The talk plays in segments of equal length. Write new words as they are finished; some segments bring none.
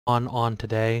on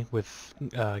today with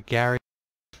Gary.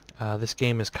 This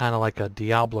game is kind of like a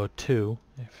Diablo 2.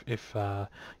 If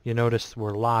you notice,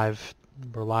 we're live.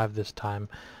 We're live this time,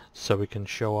 so we can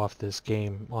show off this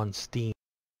game on Steam.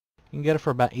 You can get it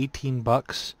for about 18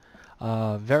 bucks.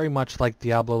 Very much like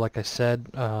Diablo, like I said.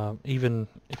 Even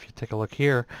if you take a look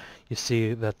here, you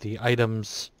see that the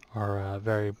items are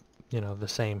very, the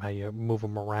same. How you move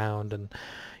them around, and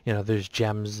there's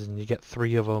gems, and you get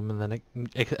 3 of them, and then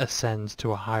it ascends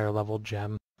to a higher level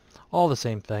gem. All the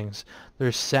same things.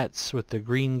 There's sets with the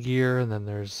green gear, and then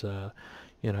there's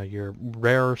your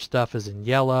rarer stuff is in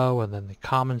yellow, and then the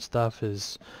common stuff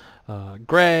is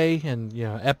gray, and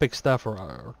epic stuff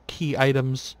or key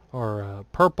items are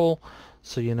purple.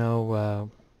 So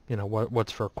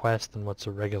what's for a quest and what's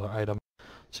a regular item,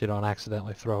 so you don't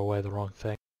accidentally throw away the wrong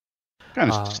thing.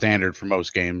 Kind of standard for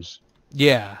most games.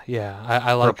 Yeah,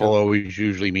 I like purple always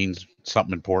usually means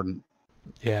something important.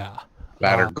 Yeah.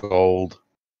 That or gold.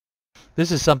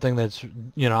 This is something that's,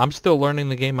 I'm still learning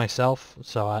the game myself,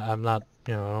 so I'm not,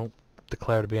 I don't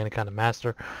declare to be any kind of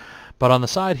master. But on the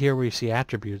side here where you see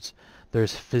attributes,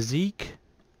 there's physique,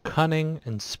 cunning,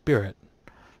 and spirit.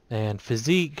 And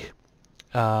physique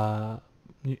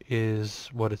is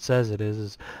what it says it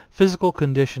is physical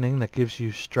conditioning that gives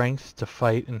you strength to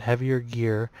fight in heavier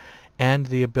gear and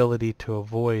the ability to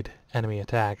avoid enemy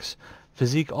attacks.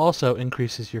 Physique also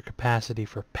increases your capacity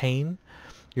for pain,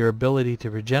 your ability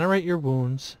to regenerate your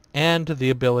wounds, and the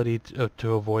ability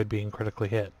to avoid being critically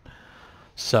hit.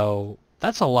 So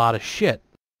that's a lot of shit.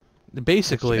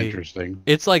 Basically, interesting.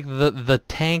 It's like the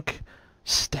tank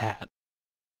stat.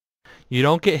 You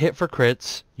don't get hit for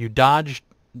crits, you dodge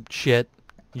shit,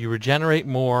 you regenerate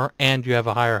more, and you have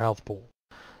a higher health pool.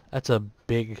 That's a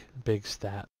big, big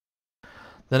stat.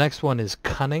 The next one is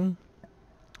cunning.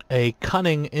 A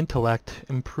cunning intellect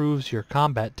improves your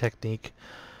combat technique,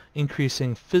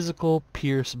 increasing physical,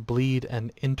 pierce, bleed,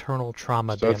 and internal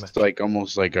trauma damage. That's like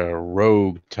almost like a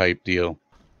rogue type deal.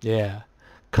 Yeah.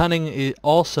 Cunning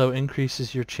also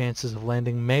increases your chances of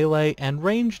landing melee and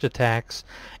ranged attacks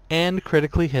and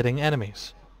critically hitting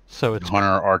enemies. So it's hunter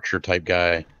archer type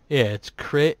guy. Yeah, it's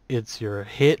crit, it's your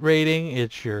hit rating,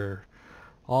 it's your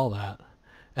all that.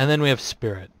 And then we have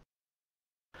spirit.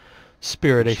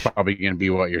 Spirit is probably going to be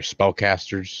what, your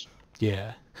spellcasters?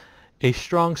 Yeah. A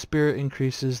strong spirit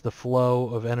increases the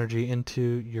flow of energy into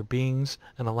your beings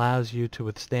and allows you to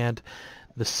withstand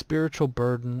the spiritual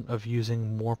burden of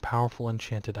using more powerful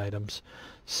enchanted items.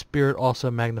 Spirit also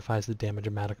magnifies the damage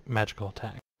of magical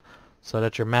attack. So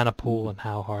that's your mana pool and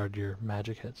how hard your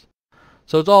magic hits.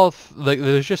 So it's all,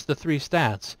 there's just the 3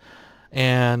 stats.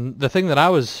 And the thing that I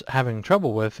was having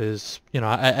trouble with is,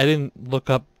 I didn't look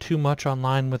up too much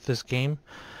online with this game.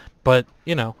 But,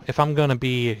 if I'm going to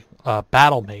be a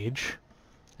battle mage,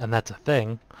 and that's a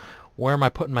thing, where am I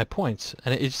putting my points?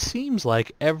 And it seems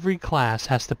like every class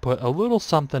has to put a little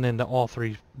something into all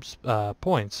 3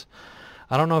 points.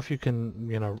 I don't know if you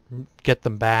can, get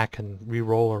them back and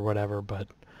re-roll or whatever, but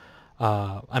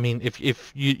I mean,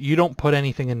 if you don't put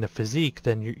anything into physique,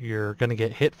 then you're going to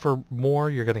get hit for more,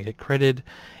 you're going to get critted,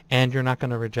 and you're not going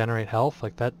to regenerate health.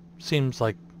 Like, that seems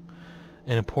like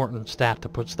an important stat to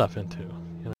put stuff into.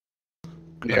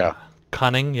 Yeah.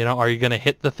 Cunning, are you going to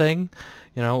hit the thing?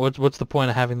 What's the point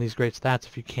of having these great stats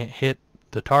if you can't hit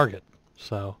the target?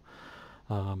 So,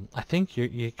 I think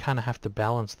you kind of have to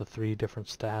balance the 3 different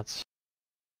stats.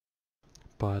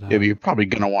 But, yeah, but you're probably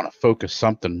going to want to focus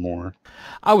something more.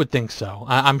 I would think so.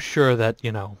 I'm sure that,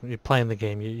 you're playing the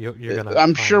game, you're going to...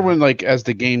 I'm sure when, as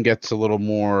the game gets a little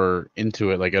more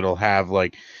into it, it'll have,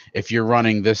 if you're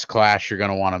running this class, you're going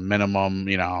to want a minimum,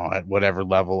 at whatever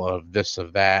level of this,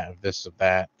 of that,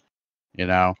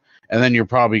 and then you're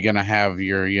probably going to have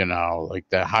your,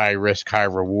 the high risk, high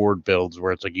reward builds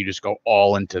where it's you just go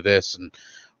all into this and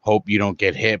hope you don't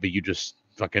get hit, but you just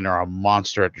fucking are a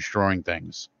monster at destroying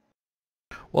things.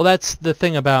 Well, that's the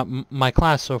thing about my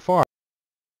class so far.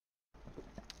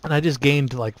 And I just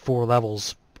gained 4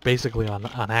 levels basically on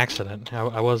accident.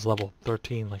 I was level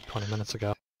 13 20 minutes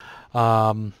ago.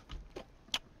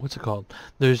 What's it called?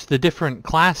 There's the different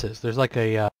classes. There's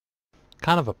a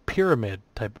kind of a pyramid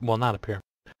type, well, not a pyramid,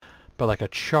 but a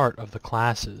chart of the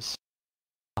classes.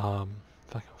 If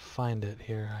I can find it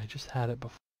here. I just had it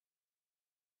before.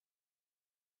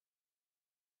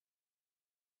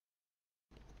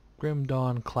 Grim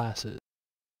Dawn classes.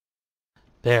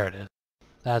 There it is.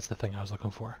 That's the thing I was looking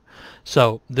for.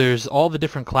 So there's all the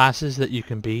different classes that you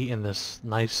can be in this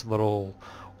nice little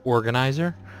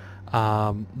organizer.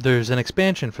 There's an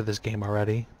expansion for this game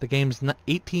already. The game's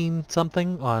 18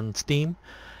 something on Steam,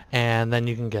 And then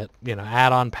you can get,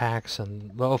 add-on packs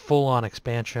and a full-on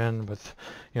expansion with,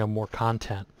 more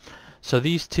content. So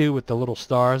these two with the little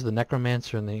stars, the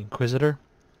Necromancer and the Inquisitor,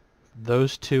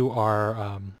 those two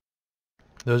are,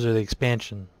 those are the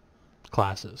expansion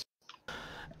classes.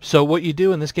 So what you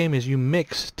do in this game is you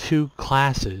mix two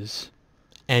classes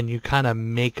and you kind of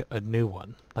make a new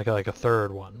one, like a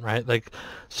third one, right? Like,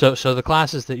 so the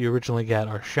classes that you originally get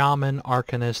are Shaman,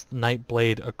 Arcanist,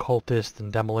 Nightblade, Occultist,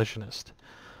 and Demolitionist.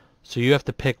 So you have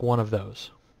to pick one of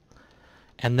those.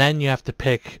 And then you have to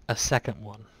pick a second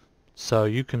one. So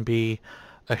you can be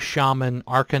a Shaman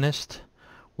Arcanist,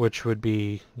 which would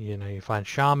be, you find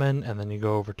Shaman, and then you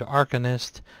go over to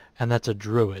Arcanist, and that's a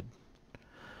Druid.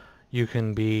 You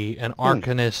can be an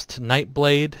Arcanist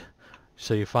Nightblade,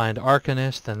 so you find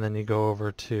Arcanist, and then you go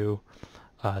over to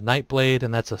Nightblade,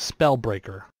 and that's a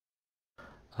Spellbreaker.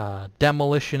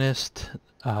 Demolitionist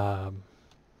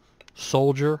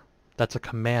Soldier, that's a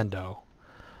Commando.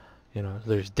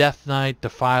 There's Death Knight,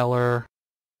 Defiler,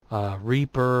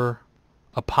 Reaper,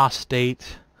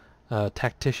 Apostate,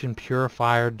 Tactician,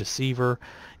 Purifier, Deceiver,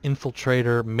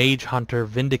 Infiltrator, Mage Hunter,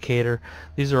 Vindicator.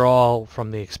 These are all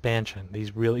from the expansion.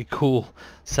 These really cool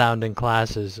sounding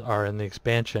classes are in the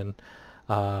expansion.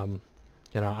 I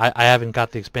haven't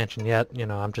got the expansion yet.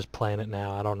 I'm just playing it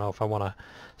now. I don't know if I want to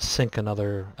sink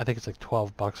another, I think it's like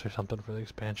 $12 or something for the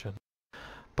expansion.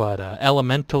 But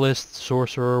Elementalist,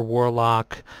 Sorcerer,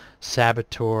 Warlock,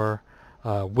 Saboteur,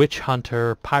 Witch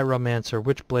Hunter, Pyromancer,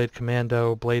 Witchblade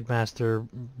Commando, Blade Master,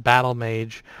 Battle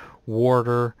Mage,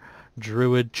 Warder,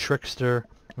 Druid, Trickster.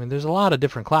 I mean, there's a lot of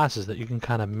different classes that you can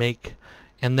kind of make.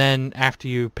 And then after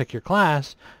you pick your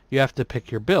class, you have to pick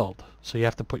your build. So you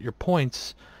have to put your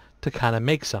points to kind of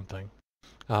make something.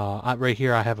 Right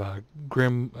here I have a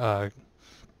Grim,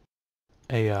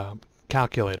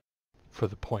 calculator for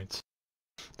the points.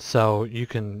 So you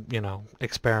can,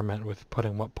 experiment with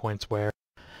putting what points where.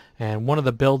 And one of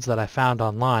the builds that I found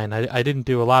online, I didn't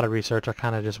do a lot of research. I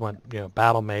kind of just went,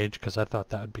 Battle Mage because I thought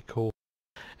that would be cool.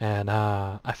 And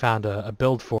I found a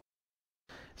build for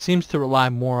it. It seems to rely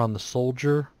more on the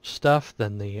soldier stuff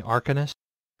than the Arcanist.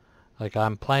 Like,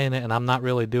 I'm playing it and I'm not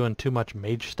really doing too much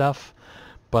mage stuff.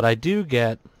 But I do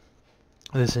get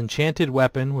this enchanted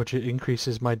weapon, which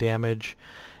increases my damage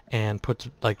and puts,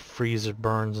 like, freeze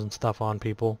burns and stuff on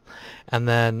people. And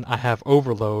then I have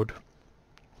Overload,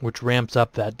 which ramps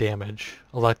up that damage,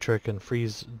 electric and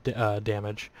freeze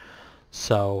damage.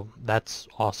 So that's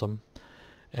awesome.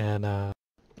 And a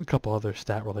couple other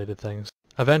stat-related things.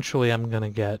 Eventually I'm going to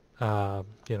get,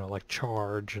 like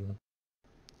charge and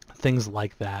things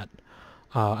like that.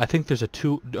 I think there's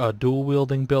a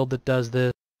dual-wielding build that does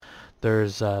this.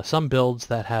 There's some builds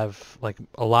that have like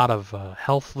a lot of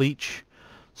health leech.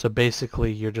 So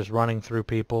basically you're just running through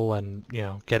people and,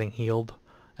 getting healed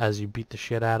as you beat the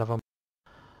shit out of them.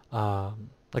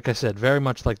 Like I said, very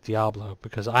much like Diablo,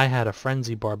 because I had a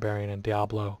Frenzy Barbarian in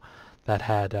Diablo that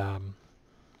had,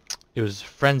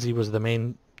 Frenzy was the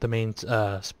main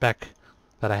spec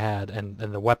that I had, and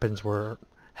the weapons were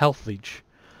health leech.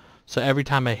 So every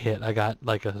time I hit, I got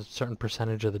like a certain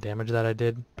percentage of the damage that I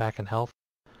did back in health.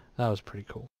 That was pretty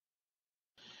cool.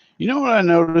 You know what I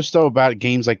noticed though about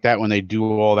games like that when they do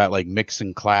all that like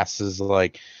mixing classes,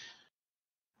 like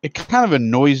it kind of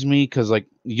annoys me because like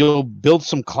you'll build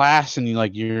some class and you feel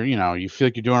like you're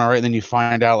doing all right, and then you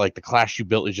find out like the class you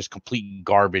built is just complete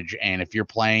garbage, and if you're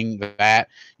playing that,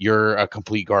 you're a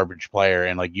complete garbage player,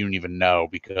 and like you don't even know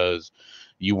because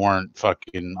you weren't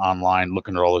fucking online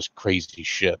looking at all this crazy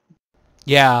shit.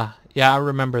 Yeah, I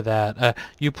remember that.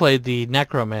 You played the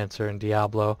Necromancer in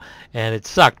Diablo, and it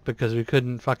sucked because we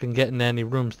couldn't fucking get in any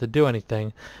rooms to do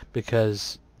anything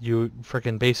because you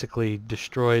freaking basically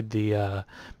destroyed the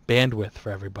bandwidth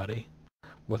for everybody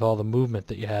with all the movement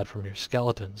that you had from your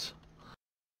skeletons.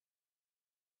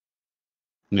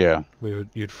 Yeah.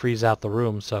 You'd freeze out the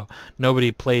room, so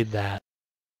nobody played that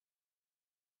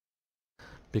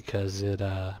because it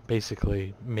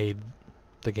basically made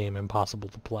the game impossible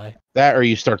to play. That, or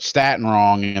you start statting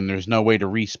wrong and there's no way to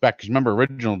respec. Because remember,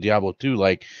 original Diablo 2,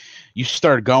 like you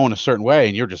started going a certain way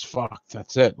and you're just fucked.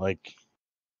 That's it. Like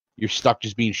you're stuck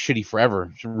just being shitty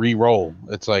forever. Re-roll.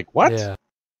 It's like, what? Yeah.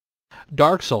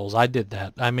 Dark Souls, I did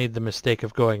that. I made the mistake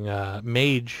of going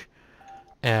mage,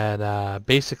 and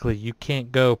basically you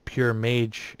can't go pure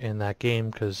mage in that game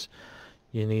because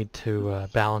you need to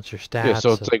balance your stats. Yeah,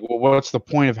 so it's like, well, what's the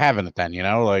point of having it then?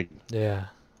 Like, yeah.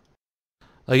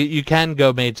 Like you can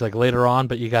go mage like later on,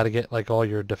 but you got to get like all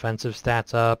your defensive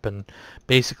stats up, and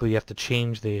basically you have to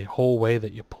change the whole way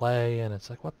that you play, and it's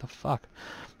like what the fuck.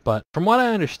 But from what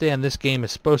I understand, this game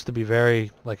is supposed to be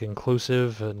very like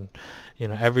inclusive, and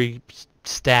every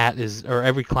stat is or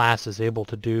every class is able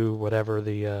to do whatever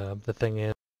the thing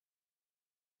is.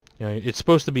 It's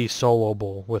supposed to be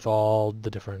soloable with all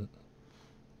the different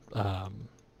um,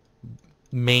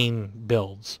 main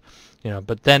builds.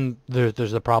 But then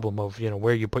there's the problem of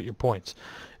where you put your points.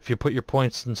 If you put your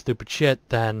points in stupid shit,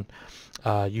 then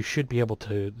you should be able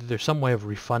to. There's some way of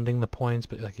refunding the points,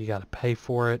 but like you got to pay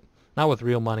for it. Not with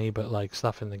real money, but like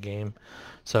stuff in the game.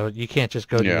 So you can't just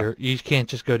go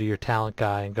to your talent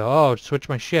guy and go, oh, switch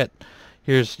my shit.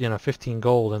 Here's 15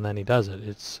 gold, and then he does it.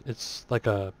 It's like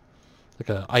a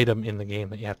item in the game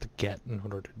that you have to get in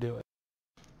order to do it.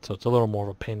 So it's a little more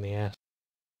of a pain in the ass.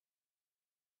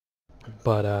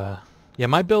 But yeah,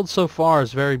 my build so far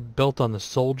is very built on the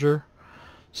soldier.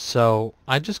 So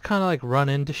I just kind of like run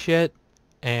into shit,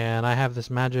 and I have this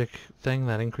magic thing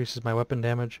that increases my weapon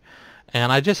damage,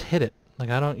 and I just hit it.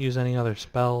 Like I don't use any other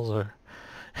spells or,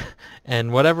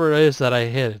 and whatever it is that I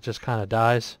hit, it just kind of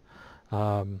dies.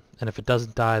 And if it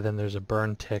doesn't die, then there's a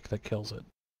burn tick that kills it.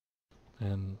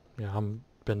 And I'm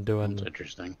been doing. That's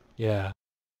interesting. Yeah.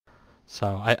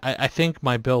 So I think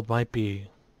my build might be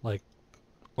like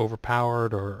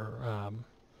overpowered, or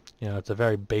it's a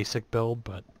very basic build,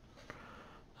 but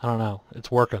I don't know. It's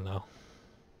working though.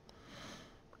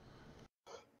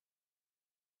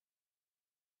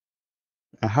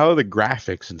 How are the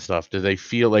graphics and stuff? Do they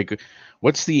feel like,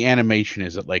 what's the animation?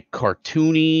 Is it like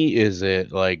cartoony? Is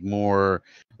it like more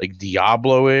like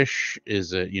Diablo-ish?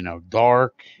 Is it,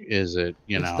 dark? Is it,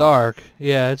 It's dark.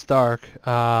 Yeah, it's dark.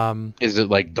 is it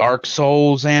like Dark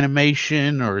Souls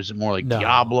animation, or is it more like No.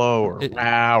 Diablo or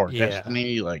WoW or Yeah.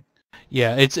 Destiny? Like,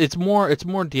 yeah, it's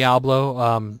more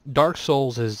Diablo. Dark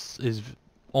Souls is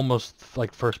almost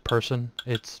like first person.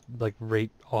 It's like right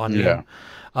on you.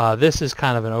 This is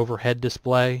kind of an overhead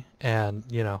display, and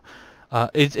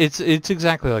it's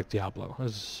exactly like Diablo.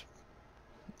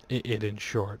 It in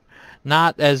short,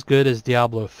 not as good as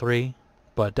Diablo 3,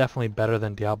 but definitely better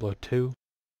than Diablo 2.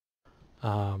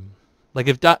 Like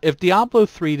if Diablo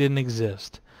 3 didn't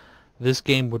exist, this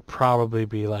game would probably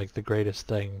be like the greatest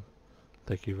thing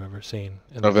that you've ever seen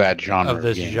of that genre of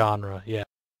this game. genre. Yeah.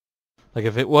 Like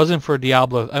if it wasn't for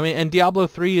Diablo, I mean, and Diablo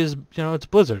 3 is, it's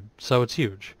Blizzard, so it's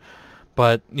huge.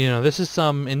 But, this is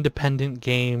some independent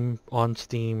game on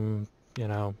Steam,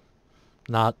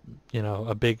 not,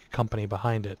 a big company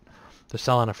behind it. They're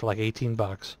selling it for like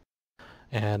 $18.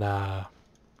 And I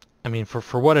mean,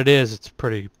 for what it is, it's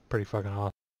pretty fucking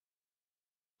awesome.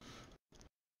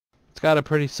 It's got a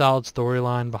pretty solid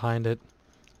storyline behind it.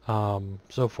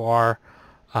 So far,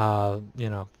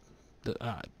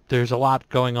 there's a lot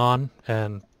going on,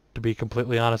 and to be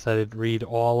completely honest, I didn't read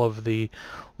all of the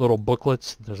little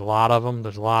booklets. There's a lot of them.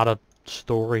 There's a lot of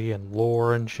story and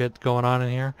lore and shit going on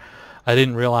in here. I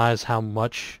didn't realize how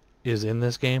much is in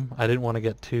this game. I didn't want to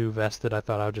get too vested. I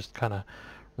thought I would just kind of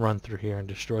run through here and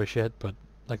destroy shit, but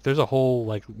like there's a whole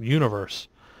like universe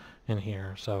in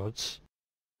here, so it's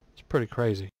pretty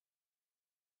crazy.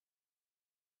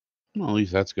 Well, at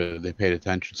least that's good. They paid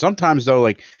attention. Sometimes though,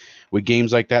 like with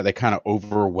games like that, they kind of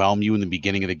overwhelm you in the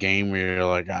beginning of the game, where you're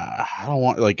like, I don't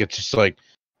want. Like it's just like,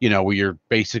 where you're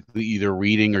basically either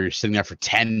reading or you're sitting there for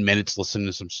 10 minutes listening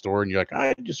to some story, and you're like,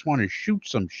 I just want to shoot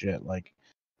some shit, like,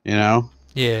 Yeah,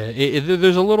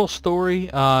 there's a little story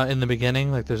in the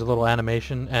beginning, like there's a little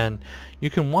animation, and you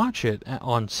can watch it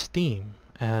on Steam.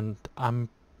 And I'm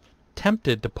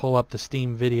tempted to pull up the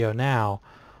Steam video now,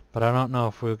 but I don't know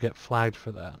if we'll get flagged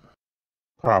for that.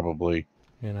 Probably.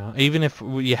 Even if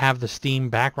you have the Steam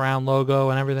background logo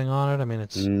and everything on it, I mean,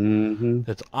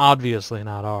 it's obviously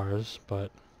not ours,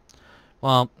 but,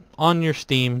 well, on your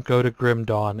Steam, go to Grim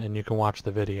Dawn and you can watch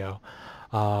the video.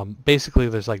 Basically,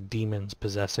 there's like demons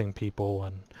possessing people,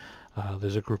 and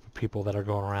there's a group of people that are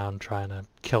going around trying to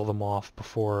kill them off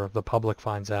before the public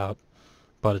finds out,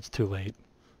 but it's too late.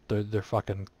 They're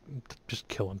fucking just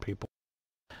killing people.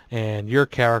 And your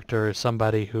character is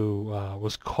somebody who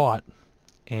was caught,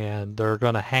 and they're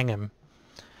going to hang him.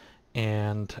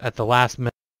 And at the last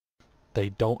minute, they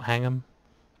don't hang him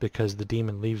because the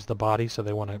demon leaves the body, so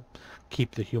they want to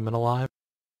keep the human alive.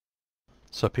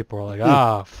 So people are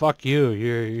like, fuck you,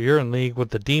 you're in league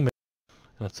with the demon.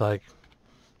 And it's like,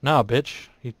 no, bitch,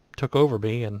 he took over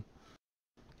me, and,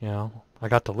 I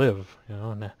got to live,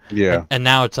 And, yeah. And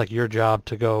now it's like your job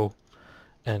to go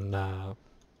and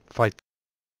fight.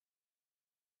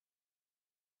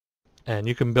 And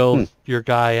you can build your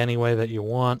guy any way that you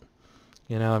want.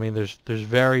 You know, I mean, there's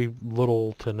very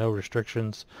little to no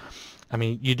restrictions. I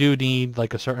mean, you do need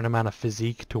like a certain amount of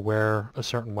physique to wear a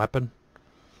certain weapon.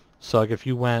 So like if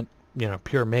you went, you know,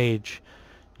 pure mage,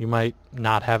 you might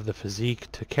not have the physique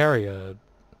to carry a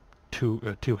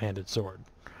two-handed sword.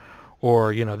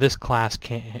 Or, you know, this class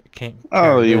can't Oh,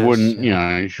 carry you this, wouldn't. you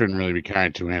know. You shouldn't really be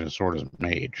carrying two-handed sword as a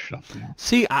mage. So,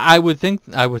 See, I would think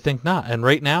not. And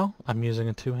right now, I'm using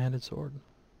a two-handed sword,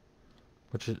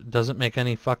 which doesn't make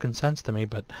any fucking sense to me.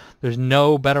 But there's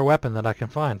no better weapon that I can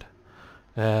find,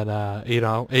 and you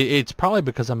know, it's probably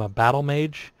because I'm a battle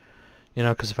mage. You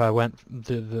know, because if I went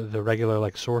the regular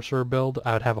like sorcerer build,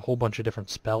 I would have a whole bunch of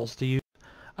different spells to use.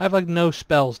 I have like no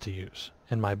spells to use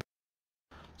in my build.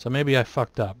 So maybe I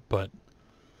fucked up, but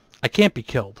I can't be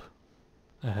killed,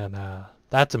 and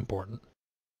that's important.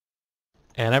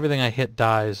 And everything I hit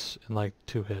dies in like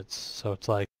 2 hits, so it's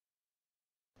like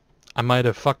I might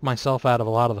have fucked myself out of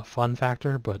a lot of the fun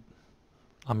factor, but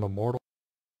I'm immortal.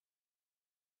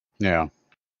 yeah.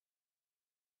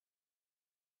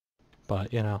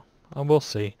 But, you know, we'll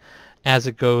see. As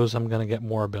it goes, I'm going to get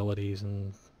more abilities,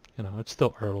 and, you know, it's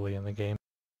still early in the game.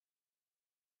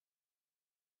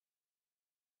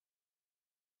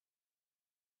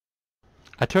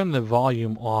 I turned the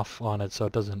volume off on it so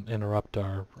it doesn't interrupt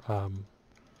our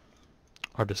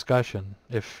discussion.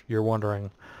 If you're wondering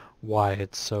why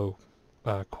it's so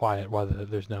quiet, why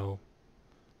there's no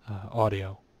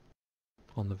audio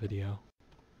on the video,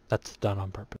 that's done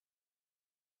on purpose.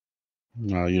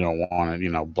 No, you don't want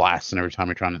it, blasting every time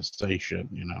you're trying to say shit.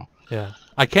 Yeah,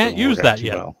 I can't Doesn't use work out that too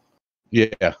yet. well.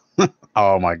 Yeah.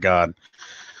 Oh my god.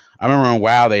 I remember in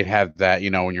WoW they'd have that,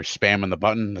 when you're spamming the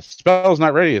button, the spell's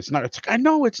not ready. It's like I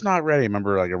know it's not ready. I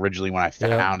remember like originally when I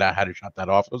found out how to shut that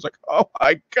off, I was like, oh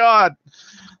my god,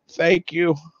 thank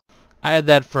you. I had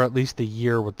that for at least a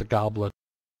year with the goblet.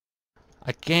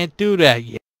 I can't do that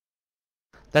yet.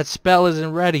 That spell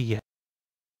isn't ready yet.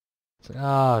 It's like,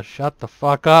 oh, shut the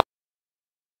fuck up.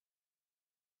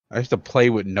 I used to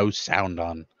play with no sound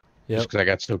on, just Yep. because I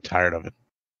got so tired of it.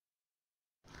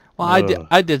 Well,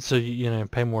 I did so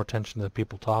pay more attention to the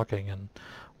people talking and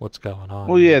what's going on.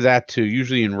 Well, yeah, that too.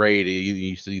 Usually in raid, you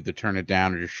used to either turn it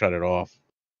down or just shut it off.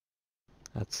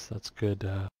 That's good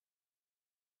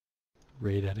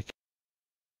raid etiquette.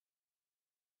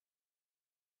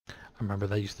 I remember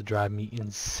that used to drive me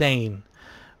insane,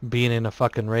 being in a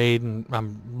fucking raid and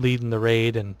I'm leading the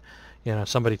raid and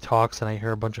somebody talks and I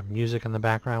hear a bunch of music in the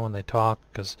background when they talk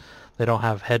because they don't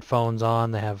have headphones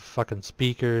on. They have fucking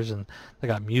speakers and they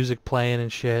got music playing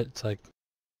and shit. It's like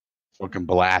fucking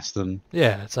blasting.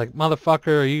 Yeah, it's like,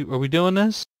 motherfucker, are we doing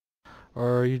this?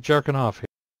 Or are you jerking off here?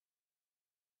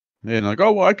 And like,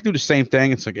 oh, well, I can do the same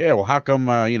thing. It's like, yeah, well, how come,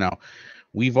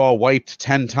 we've all wiped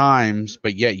 10 times,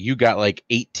 but yet you got like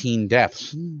 18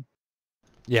 deaths?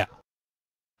 Yeah.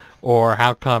 Or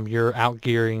how come you're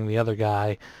outgearing the other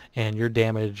guy and your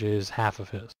damage is half of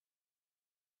his?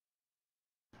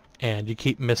 And you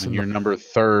keep missing. And you're number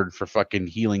 3rd for fucking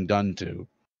healing done to.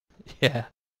 Yeah.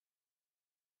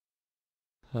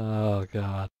 Oh,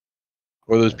 God.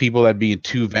 Or those people that be in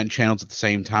 2 vent channels at the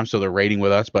same time, so they're raiding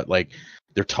with us, but like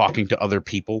they're talking to other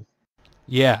people.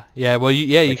 Yeah. Well, you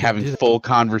can having full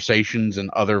conversations in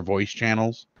other voice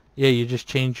channels. Yeah, you just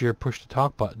change your push to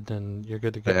talk button and you're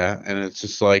good to go. Yeah, and it's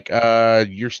just like,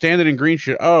 you're standing in green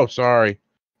shit. Oh, sorry.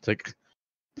 It's like, what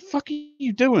the fuck are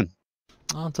you doing?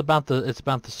 Well, it's about the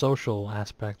social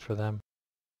aspect for them.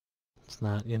 It's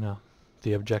not,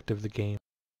 the objective of the game.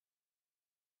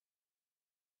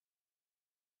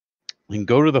 And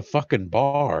go to the fucking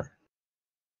bar.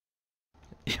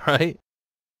 Right?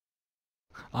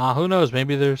 Who knows?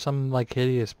 Maybe there's some like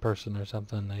hideous person or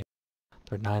something.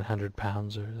 They're 900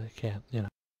 pounds or they can't,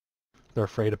 they're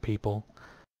afraid of people.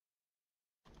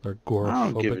 They're agoraphobic.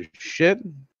 I don't give a shit.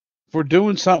 If we're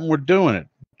doing something, we're doing it.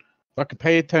 Fucking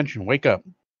pay attention. Wake up.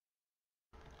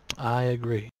 I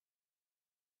agree.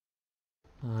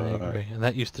 And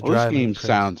that used to drive me crazy. This game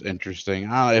sounds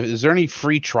interesting. Is there any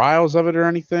free trials of it or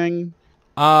anything?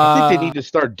 I think they need to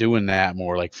start doing that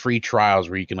more, like free trials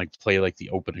where you can like play like the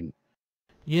opening.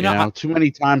 You know, too many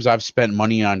times I've spent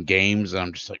money on games and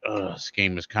I'm just like, oh, this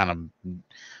game is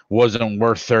wasn't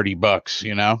worth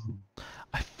 $30,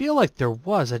 I feel like there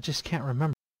was. I just can't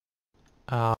remember.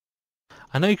 I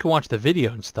know you can watch the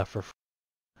video and stuff for free,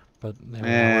 but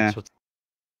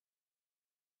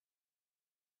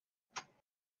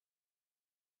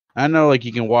I know, like,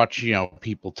 you can watch,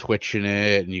 people twitching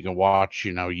it and you can watch,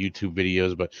 YouTube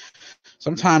videos, but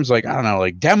sometimes, like, I don't know,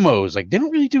 like demos, like they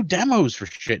don't really do demos for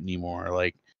shit anymore.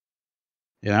 Like,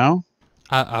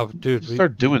 dude,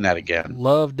 start doing that again.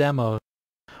 Love demos.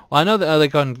 Well, I know that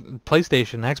like on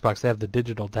PlayStation and Xbox, they have the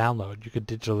digital download. You could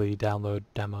digitally download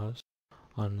demos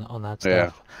on that Yeah,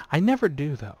 stuff. I never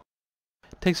do though.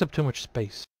 It takes up too much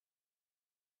space.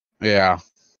 yeah.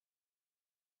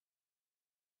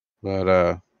 But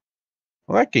well,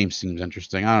 that game seems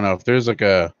interesting. I don't know if there's like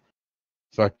a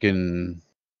fucking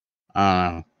I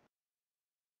don't know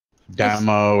It's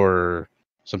demo or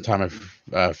some kind of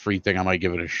free thing. I might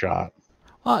give it a shot.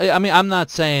 well, I mean, I'm not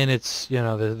saying it's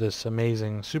this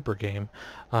amazing super game.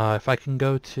 If I can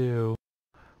go to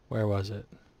where was it?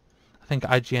 I think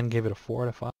IGN gave it a 4 out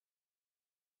of 5.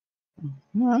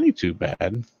 Not ain't too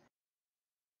bad.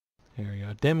 Here we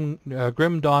go.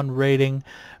 Grim Dawn rating,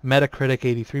 Metacritic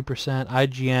 83%,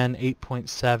 IGN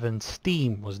 8.7,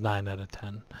 Steam was 9 out of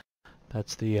 10.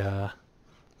 That's the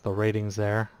ratings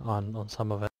there on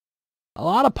some of it. A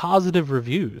lot of positive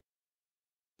reviews.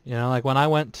 Like when I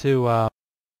went to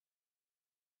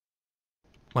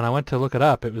look it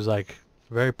up, it was like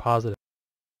very positive.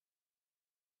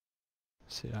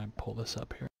 Let's see, I pull this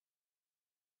up here.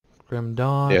 Grim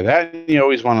Dawn. Yeah, that you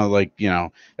always want to like,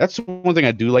 that's one thing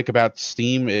I do like about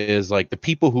Steam is like the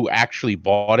people who actually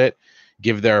bought it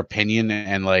give their opinion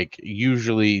and like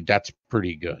usually that's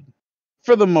pretty good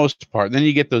for the most part. Then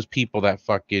you get those people that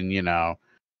fucking,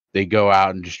 they go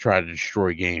out and just try to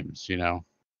destroy games, Well,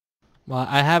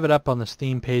 I have it up on the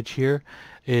Steam page here.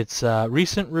 It's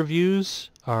recent reviews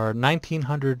are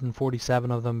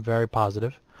 1,947 of them very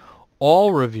positive.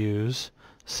 All reviews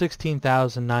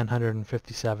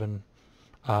 16,957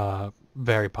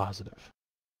 very positive.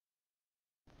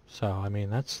 So I mean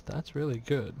that's really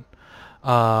good.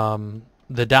 The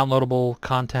downloadable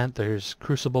content, there's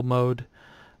Crucible mode,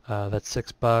 that's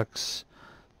 $6.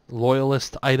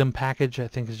 Loyalist item package, I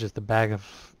think is just a bag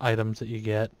of items that you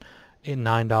get,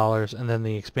 $9, and then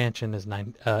the expansion is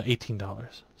 $18,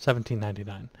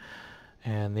 $17.99.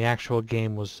 And the actual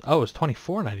game was it's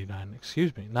 $24.99.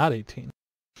 Excuse me, not $18.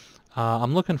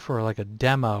 I'm looking for like a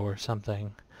demo or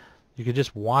something. You could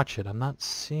just watch it. I'm not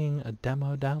seeing a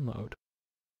demo download.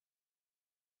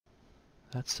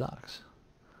 That sucks.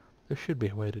 There should be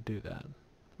a way to do that.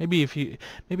 Maybe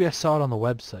I saw it on the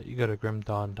website. You go to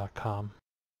grimdawn.com.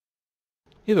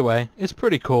 Either way, it's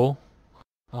pretty cool.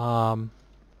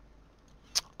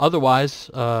 Otherwise,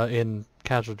 in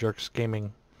Casual Jerks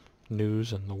Gaming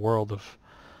news and the world of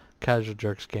Casual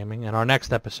Jerks Gaming, in our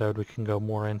next episode we can go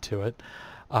more into it.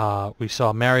 We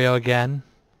saw Mario again.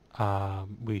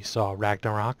 We saw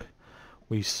Ragnarok.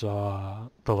 We saw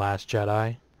The Last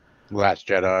Jedi. Last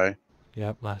Jedi.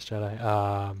 Yep, Last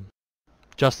Jedi.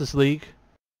 Justice League.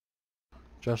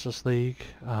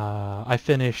 I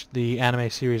finished the anime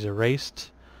series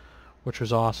Erased, which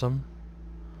was awesome.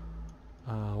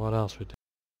 What else we did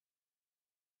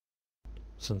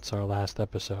since our last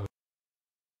episode?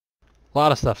 A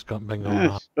lot of stuff's been going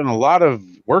on. It's been a lot of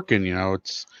working,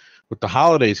 it's with the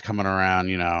holidays coming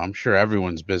around, I'm sure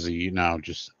everyone's busy,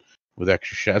 just with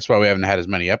extra shit. That's why we haven't had as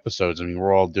many episodes. I mean,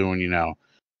 we're all doing,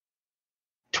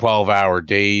 12-hour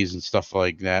days and stuff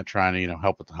like that, trying to,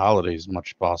 help with the holidays as much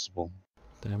as possible.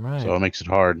 Damn right. So it makes it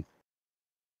hard.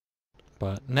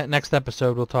 But next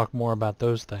episode, we'll talk more about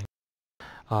those things.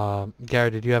 Gary,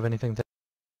 did you have anything to...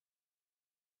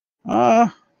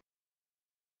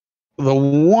 The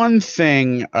one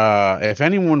thing, if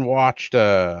anyone watched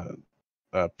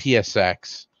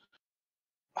PSX,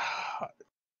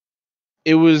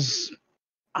 it was,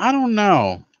 I don't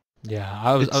know. Yeah,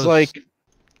 I was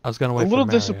gonna wait a little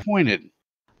disappointed.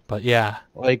 But yeah,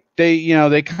 like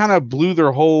they kind of blew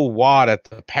their whole wad at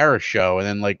the Paris show, and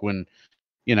then like when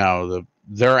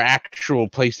their actual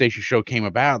PlayStation show came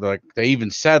about, they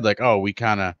even said like, oh, we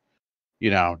kind of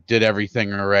did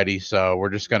everything already, so we're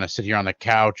just gonna sit here on the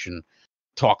couch and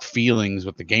talk feelings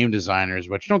with the game designers.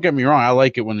 But don't get me wrong, I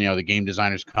like it when the game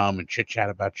designers come and chit chat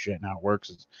about shit and how it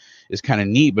works. It's kind of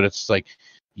neat, but it's like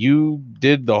you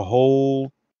did the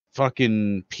whole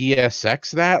fucking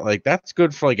PSX that's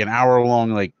good for like an hour long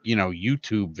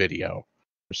YouTube video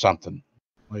or something.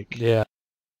 Like yeah,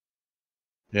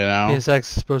 PSX is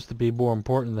supposed to be more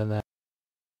important than that.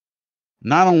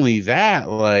 Not only that,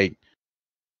 like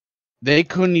they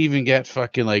couldn't even get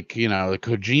fucking the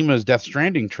Kojima's Death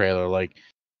Stranding trailer. Like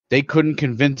they couldn't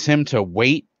convince him to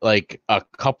wait like a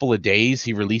couple of days.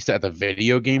 He released it at the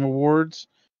Video Game Awards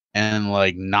and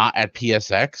like not at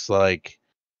PSX. Like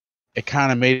it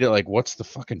kind of made it like, what's the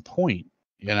fucking point?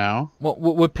 Well,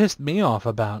 what pissed me off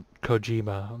about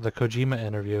Kojima, the Kojima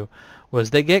interview, was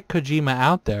they get Kojima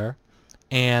out there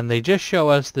and they just show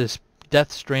us this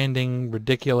Death Stranding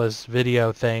ridiculous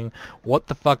video thing. What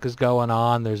the fuck is going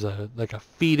on? There's a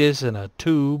fetus in a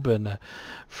tube and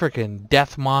freaking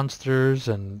death monsters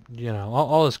and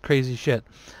all this crazy shit.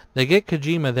 They get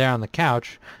Kojima there on the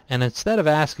couch, and instead of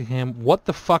asking him what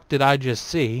the fuck did I just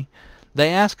see, they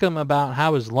ask him about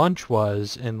how his lunch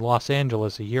was in Los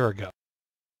Angeles a year ago.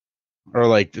 Or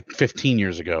like 15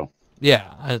 years ago.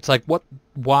 Yeah, it's like, what?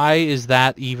 Why is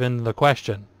that even the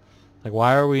question? Like,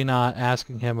 why are we not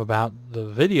asking him about the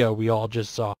video we all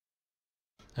just saw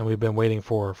and we've been waiting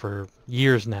for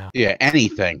years now? Yeah,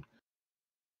 anything.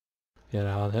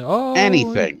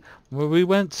 Anything. We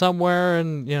went somewhere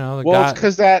and, the well, guy... it's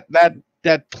because that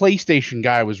PlayStation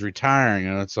guy was retiring,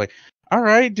 and it's like, all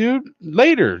right, dude,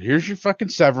 later. Here's your fucking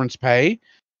severance pay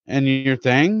and your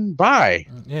thing. Bye.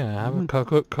 Yeah, have a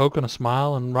Coke and a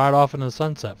smile and ride off into the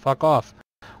sunset. Fuck off.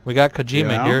 We got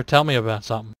Kojima here. Tell me about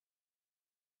something.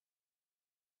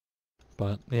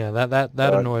 But yeah, that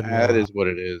annoyed me. That is what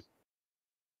it is.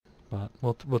 But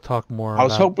we'll talk more. I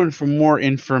was hoping for more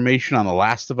information on The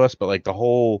Last of Us, but like the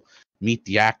whole Meet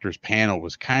the Actors panel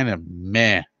was kind of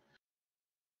meh.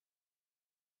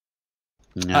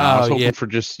 I was hoping for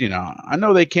just, I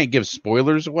know they can't give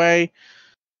spoilers away,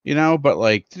 but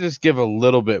like to just give a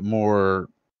little bit more,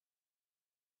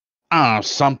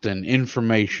 something,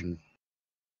 information,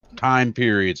 time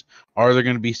periods. Are there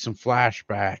going to be some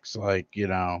flashbacks? Like,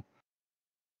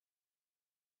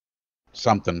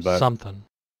 something, but something.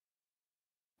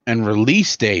 And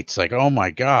release dates, like, oh my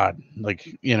God, like,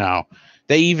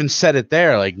 they even said it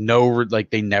there, like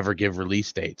they never give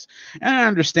release dates. And I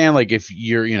understand, like, if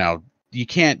you're, you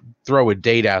can't throw a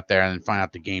date out there and then find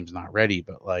out the game's not ready,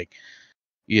 but like,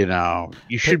 you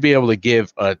should be able to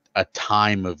give a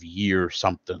time of year,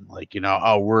 something like,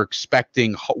 we're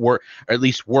expecting, or at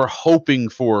least we're hoping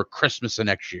for Christmas of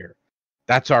next year.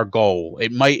 That's our goal.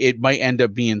 It might end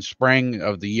up being spring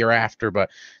of the year after, but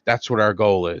that's what our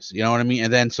goal is. You know what I mean?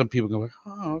 And then some people go,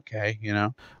 oh, okay,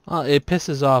 Well, it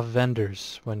pisses off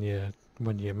vendors when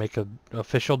you make an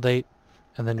official date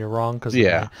and then you're wrong because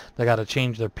they got to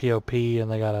change their POP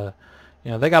and they got to,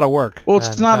 they got to work. Well,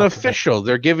 it's not official.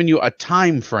 They're giving you a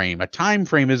time frame. A time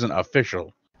frame isn't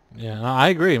official. Yeah, no, I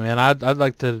agree, man. I'd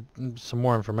like some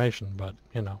more information, but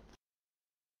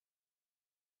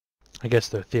I guess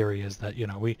their theory is that,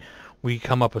 we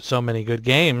come up with so many good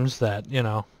games that,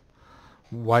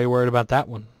 why are you worried about that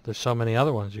one? There's so many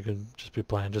other ones you could just be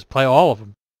playing. Just play all of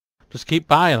them. Just keep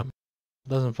buying them.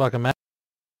 Doesn't fucking matter.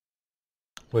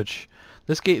 Which,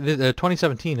 this game,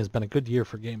 2017 has been a good year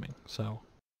for gaming, so,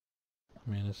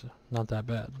 I mean, it's not that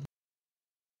bad.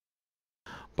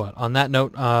 But on that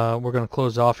note, we're going to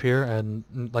close off here, and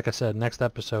like I said, next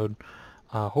episode,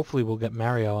 hopefully we'll get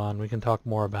Mario on. We can talk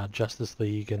more about Justice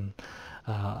League and,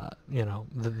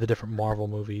 the different Marvel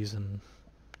movies and,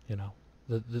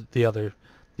 the other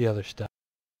stuff.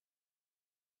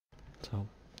 So,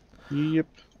 yep.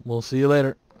 We'll see you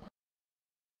later.